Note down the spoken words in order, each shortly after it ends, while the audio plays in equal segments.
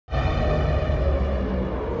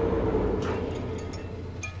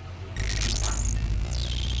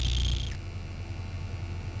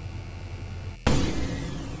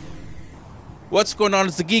What's going on?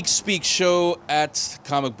 It's the Geek Speak show at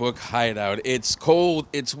Comic Book Hideout. It's cold,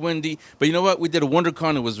 it's windy, but you know what? We did a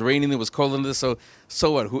WonderCon. It was raining, it was cold in this,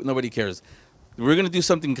 so what? Nobody cares. We're gonna do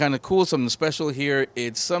something kind of cool, something special here.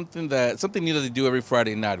 It's something new that they do every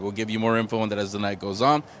Friday night. We'll give you more info on that as the night goes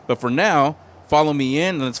on. But for now, follow me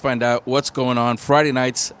in and let's find out what's going on Friday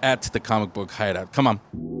nights at the Comic Book Hideout. Come on.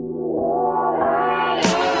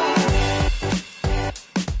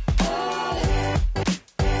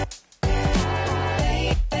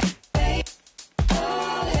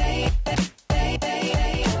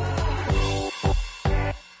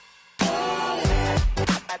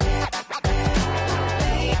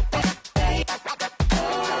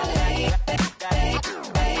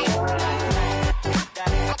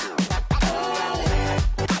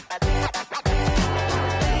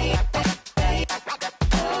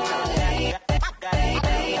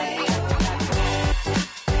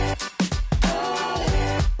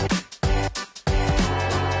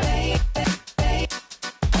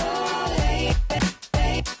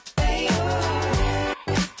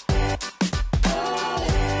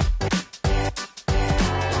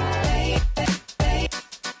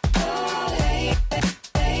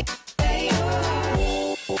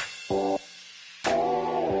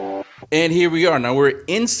 And here we are. Now we're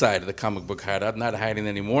inside of the Comic Book Hideout, not hiding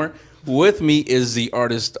anymore. With me is the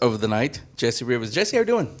artist of the night, Jesse Rivas. Jesse, how are you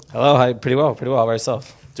doing? Hello, hi. Pretty well. How about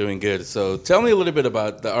yourself? Doing good. So tell me a little bit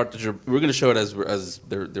about the art that we're going to show it as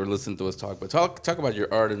they're listening to us talk. But talk about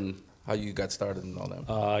your art and how you got started and all that.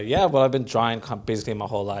 Well, I've been drawing basically my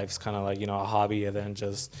whole life. It's kind of like, a hobby, and then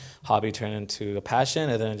just hobby turned into a passion,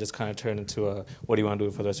 and then just kind of turned into a what do you want to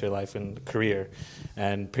do for the rest of your life and career.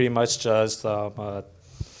 And pretty much just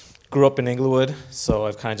grew up in Inglewood, so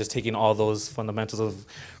I've kind of just taken all those fundamentals of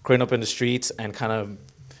growing up in the streets and kind of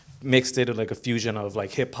mixed it with like a fusion of like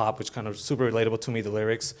hip hop, which kind of super relatable to me, the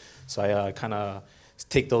lyrics. So I kind of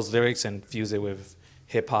take those lyrics and fuse it with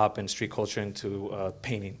hip hop and street culture into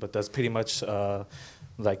painting. But that's pretty much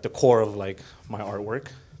like the core of like my artwork,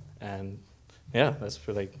 and yeah, that's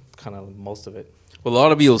for like kind of most of it. Well, a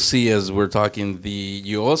lot of you will see as we're talking,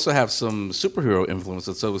 you also have some superhero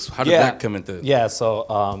influences. So how did that come into? Yeah, so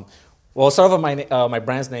well, start off with my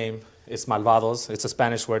brand's name. It's Malvadxs. It's a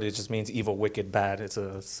Spanish word. It just means evil, wicked, bad. It's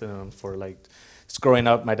a synonym for like. Just growing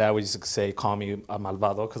up, my dad would used to say, "Call me a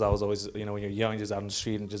malvado," because I was always, when you're young, just out on the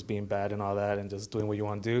street and just being bad and all that, and just doing what you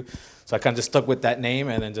want to do. So I kind of just stuck with that name,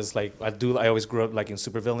 and then just like I always grew up like in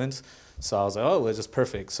supervillains. So I was like, oh, it's just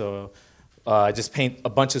perfect. So. I just paint a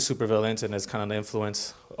bunch of supervillains, and it's kind of the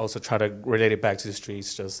influence. Also try to relate it back to the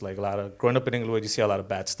streets. Just like a lot of growing up in Inglewood, you see a lot of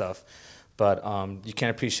bad stuff, but you can't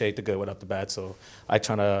appreciate the good without the bad. So that's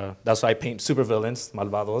why I paint supervillains,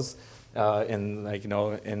 malvados,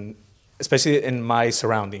 especially in my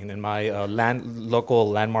surrounding, in my local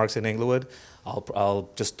landmarks in Inglewood. I'll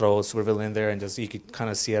just throw a supervillain in there, and just you could kind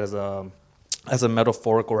of see it as a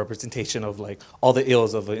metaphorical representation of like all the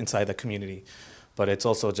ills of inside the community. But it's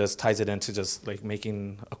also just ties it into just like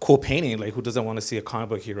making a cool painting. Like who doesn't want to see a comic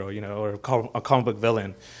book hero, or a comic book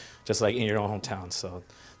villain, just like in your own hometown. So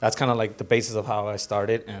that's kind of like the basis of how I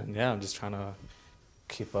started. And yeah, I'm just trying to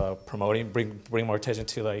keep promoting, bring more attention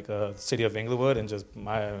to like the city of Inglewood and just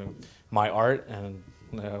my art. And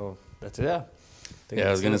that's it. Yeah. Yeah,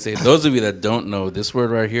 I was going to say, those of you that don't know this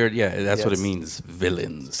word right here, that's what it means,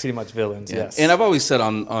 villains. Pretty much villains, yes. And I've always said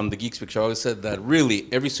on the Geek Speak show, I always said that really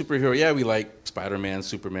every superhero, we like Spider-Man,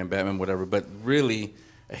 Superman, Batman, whatever, but really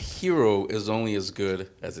a hero is only as good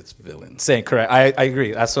as its villain. Saying correct. I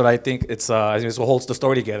agree. That's what I think. It's what holds the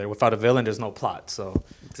story together. Without a villain, there's no plot. So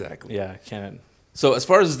exactly. Yeah, can't. So as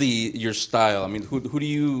far as your style, I mean, who do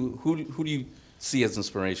you see as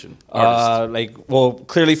inspiration?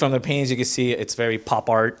 Clearly from the paintings you can see it's very pop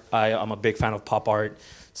art. I'm a big fan of pop art.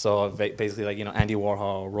 So basically Andy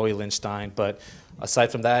Warhol, Roy Lichtenstein. But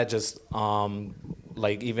aside from that, just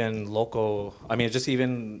even local. I mean, just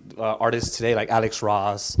even artists today like Alex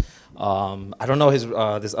Ross. I don't know his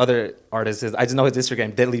this other artist. I just know his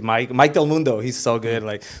Instagram, Deadly Mike Del Mundo. He's so good.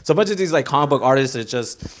 Like so, a bunch of these like comic book artists. It's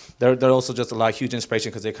just they're also just a lot of huge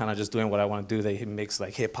inspiration because they're kind of just doing what I want to do. They mix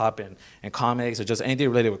like hip hop and comics or just anything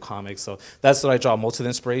related with comics. So that's what I draw most of the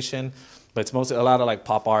inspiration. But it's mostly a lot of like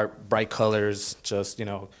pop art, bright colors, just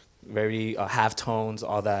very half tones,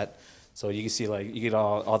 all that. So you can see like you get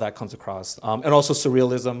all that comes across, and also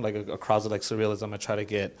surrealism, like a cross of like surrealism. I try to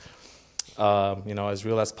get. As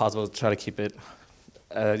real as possible. Try to keep it,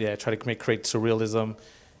 try to create surrealism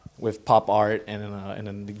with pop art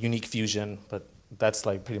and a unique fusion. But that's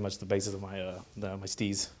like pretty much the basis of my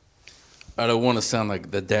steez. I don't want to sound like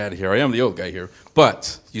the dad here. I am the old guy here.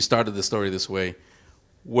 But you started the story this way.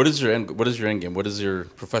 What is your end? What is your end game? What is your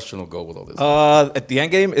professional goal with all this? At the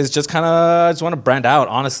end game is just kind of I just want to brand out.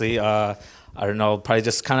 Honestly, I don't know. Probably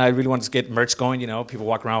just kind of I really want to get merch going. You know, people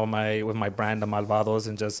walk around with my brand, the Malvadxs,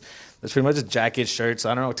 and just it's pretty much just jackets, shirts.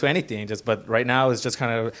 I don't know to anything. But right now it's just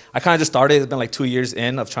I kind of just started. It's been like 2 years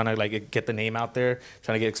in of trying to like get the name out there,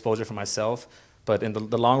 trying to get exposure for myself. But in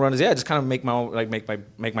the long run is just kind of make my own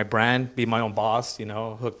make my brand, be my own boss. You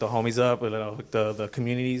know, hook the homies up, hook the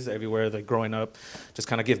communities everywhere. Like growing up, just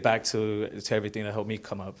kind of give back to everything that helped me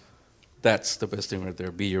come up. That's the best thing right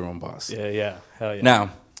there. Be your own boss. Yeah, hell yeah. Now,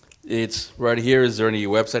 it's right here. Is there any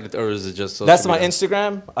website or is it just social That's my media?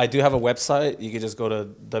 Instagram. I do have a website. You can just go to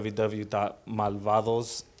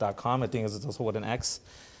www.malvadxs.com. I think it's also with an X.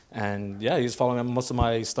 And yeah, you just follow me. Most of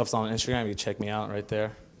my stuff's on Instagram. You check me out right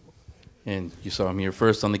there. And you saw him here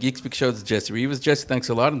first on the Geek Speak Show. It's Jesse Rivas. Jesse, thanks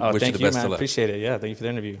a lot. And wish thank you the you, best man. of luck. Appreciate it. Yeah, thank you for the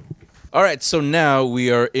interview. All right, so now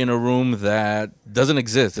we are in a room that doesn't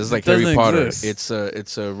exist. It's like Harry Potter. It's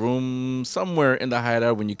a room somewhere in the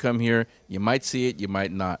Hideout. When you come here, you might see it, you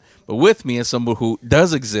might not. But with me is someone who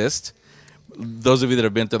does exist. Those of you that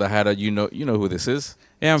have been to the Hideout, you know who this is.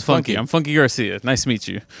 Yeah, I'm It's Funky. I'm Funky Garcia. Nice to meet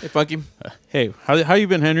you. Hey, Funky. Hey, how you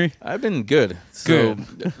been, Henry? I've been good. So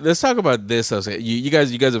let's talk about this. You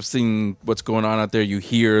guys have seen what's going on out there. You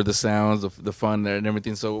hear the sounds of the fun and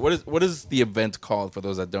everything. So what is the event called for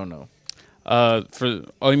those that don't know?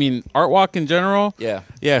 You mean Art Walk in general? Yeah.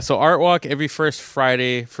 Yeah, so Art Walk every first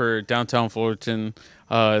Friday for downtown Fullerton.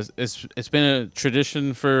 It's been a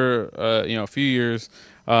tradition for a few years.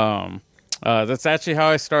 That's actually how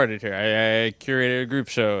I started here. I curated a group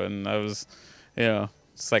show, and I was,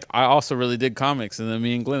 it's like I also really did comics, and then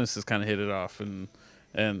me and Glennis just kind of hit it off, and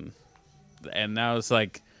now it's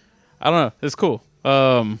like, I don't know, it's cool.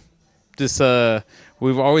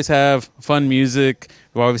 We've always have fun music.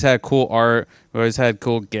 We've always had cool art. We've always had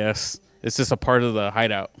cool guests. It's just a part of the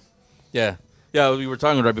Hideout. Yeah. We were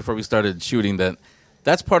talking right before we started shooting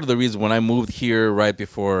that's part of the reason when I moved here right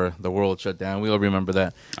before the world shut down. We all remember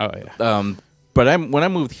that. Oh yeah. But when I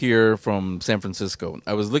moved here from San Francisco,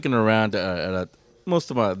 I was looking around at most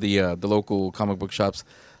of the local comic book shops.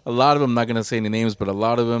 A lot of them, not going to say any names, but a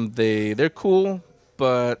lot of them they're cool,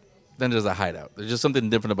 but then there's a Hideout. There's just something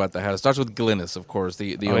different about the Hideout. It starts with Glynis, of course,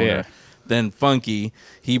 the owner. Yeah. Then Funky,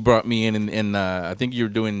 he brought me in, and I think you were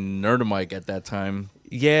doing Nerdamike at that time.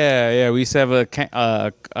 Yeah. We used to have a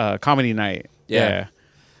comedy night. Yeah.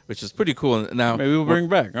 Which is pretty cool. Now maybe we'll bring it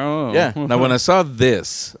back. Oh. Yeah. Now, when I saw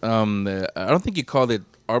this, I don't think you called it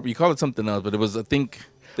art. You called it something else, but it was, I think,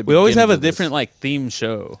 we always have a different theme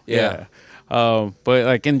show. Yeah. But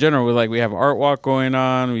like in general, we have Art Walk going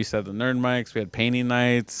on. We used to have the Nerd Mics. We had painting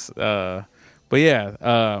nights. But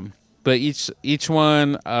each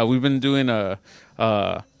one we've been doing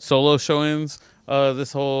solo showings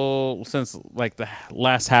since like the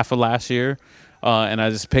last half of last year. And I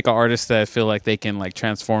just pick an artist that I feel like they can like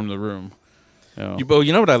transform the room.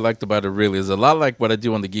 You know what I liked about it really is a lot like what I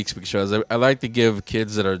do on the Geek Speak shows. I like to give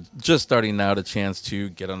kids that are just starting out a chance to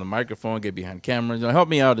get on the microphone, get behind cameras, help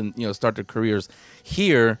me out and start their careers.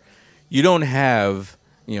 Here, you don't have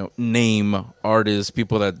name artists,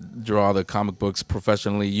 people that draw the comic books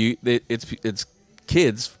professionally. It's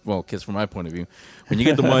kids. Well, kids from my point of view. When you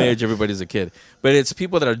get to my age, everybody's a kid. But it's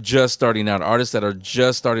people that are just starting out, artists that are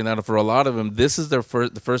just starting out. For a lot of them, this is the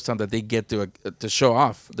first time that they get to show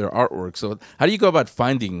off their artwork. So how do you go about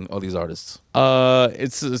finding all these artists?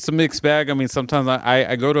 It's a mixed bag. I mean, sometimes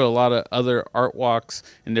I go to a lot of other art walks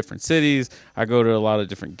in different cities. I go to a lot of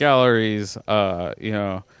different galleries. I've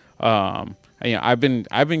been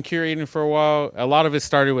curating for a while. A lot of it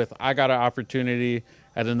started with I got an opportunity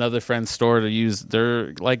at another friend's store to use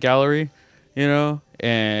their gallery,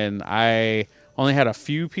 and I only had a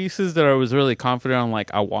few pieces that I was really confident on,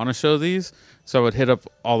 I want to show these. So I would hit up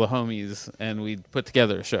all the homies and we'd put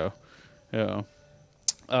together a show, and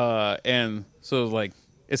so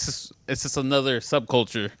it's just another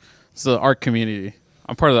subculture. It's the art community.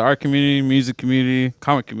 I'm part of the art community, music community,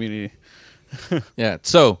 comic community. Yeah.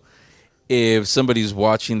 So if somebody's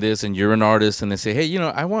watching this and you're an artist and they say, hey,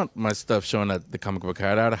 I want my stuff shown at the Comic Book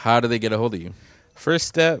Hideout, how do they get a hold of you? First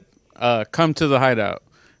step, come to the Hideout.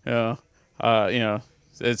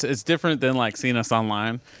 It's different than seeing us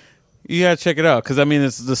online. You gotta check it out because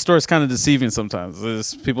the store's kind of deceiving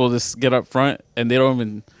sometimes. People just get up front and they don't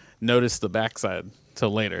even notice the backside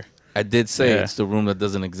till later. I did say it's the room that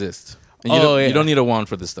doesn't exist. And you don't need a wand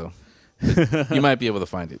for this though. You might be able to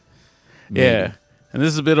find it. Maybe. Yeah. And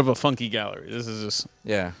this is a bit of a funky gallery. This is just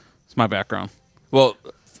it's my background. Well,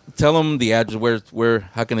 tell them the address. Where?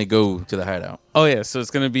 How can they go to the Hideout? Oh yeah, so it's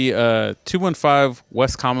gonna be 215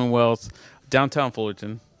 West Commonwealth, downtown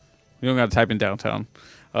Fullerton. You don't gotta type in downtown.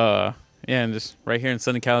 And just right here in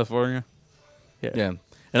sunny California. Yeah.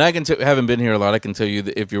 And I can haven't been here a lot. I can tell you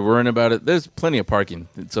that if you're worrying about it, there's plenty of parking.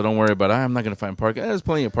 So don't worry about I'm not going to find parking. There's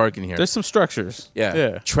plenty of parking here. There's some structures.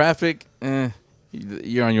 Yeah. Traffic,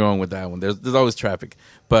 you're on your own with that one. There's always traffic.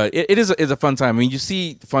 But it is a fun time. I mean, you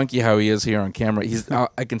see Funky how he is here on camera.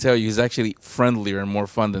 I can tell you he's actually friendlier and more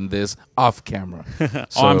fun than this off camera.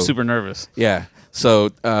 So, I'm super nervous. Yeah.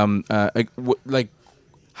 So,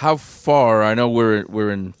 how far? I know we're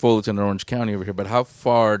in Fullerton, Orange County over here, but how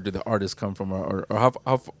far do the artists come from, or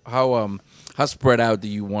how spread out do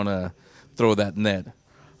you want to throw that net?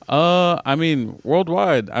 I mean,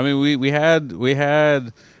 worldwide. I mean, we had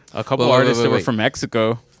a couple artists that were from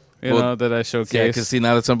Mexico, you know, that I showcased. Yeah, because see,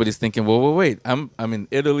 now that somebody's thinking, well, wait, I'm in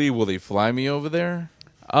Italy. Will they fly me over there?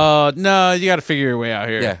 No, you got to figure your way out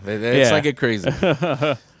here. Yeah, it's like it crazy.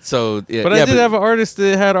 So, yeah, but I did have an artist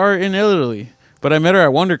that had art in Italy. But I met her at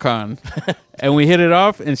WonderCon, and we hit it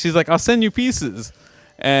off, and she's like, I'll send you pieces.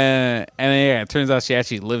 And it turns out she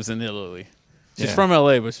actually lives in Italy. She's from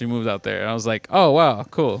L.A., but she moved out there. And I was like, oh, wow,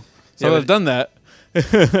 cool. So I've done that.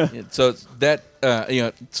 So that,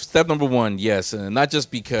 step number one, yes. And not just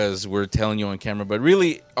because we're telling you on camera, but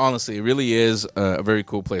really, honestly, it really is a very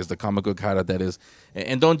cool place, the comic book hideout that is.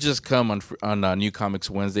 And don't just come on New Comics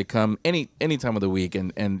Wednesday. Come any time of the week,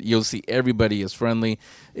 and you'll see everybody is friendly.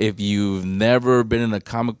 If you've never been in a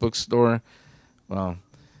comic book store, well,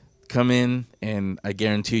 come in, and I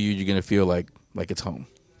guarantee you're going to feel like it's home.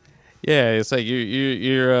 Yeah, it's like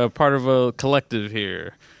you're a part of a collective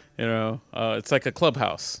here. You know, it's like a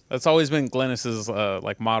clubhouse. That's always been Glennis's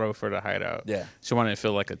motto for the hideout. Yeah, she wanted to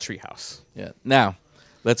feel like a treehouse. Yeah. Now,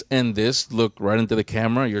 let's end this. Look right into the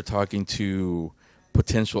camera. You're talking to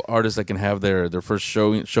potential artists that can have their first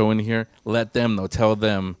show in here. Let them know. Tell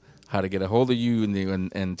them how to get a hold of you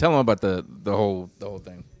and tell them about the whole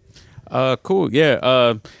thing. Cool.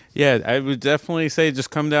 Yeah. I would definitely say just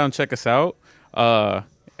come down and check us out.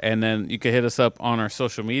 And then you can hit us up on our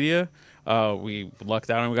social media. We lucked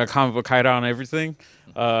out and we got Comic Book Hideout on everything.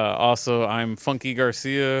 Also, I'm Funky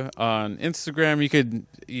Garcia on Instagram.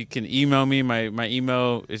 You can email me. My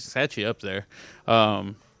email is actually up there.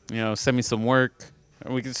 Send me some work.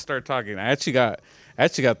 And we can start talking. I actually got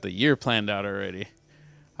the year planned out already.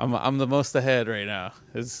 I'm the most ahead right now.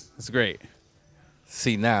 It's great.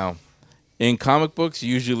 See, now, in comic books,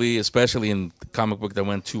 usually, especially in the comic book that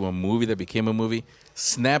went to a movie that became a movie,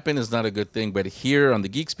 snapping is not a good thing. But here on the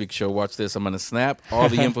Geek Speak show, watch this. I'm going to snap all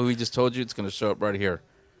the info we just told you. It's going to show up right here.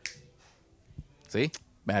 See?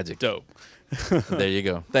 Magic. Dope. There you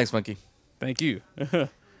go. Thanks, Monkey. Thank you.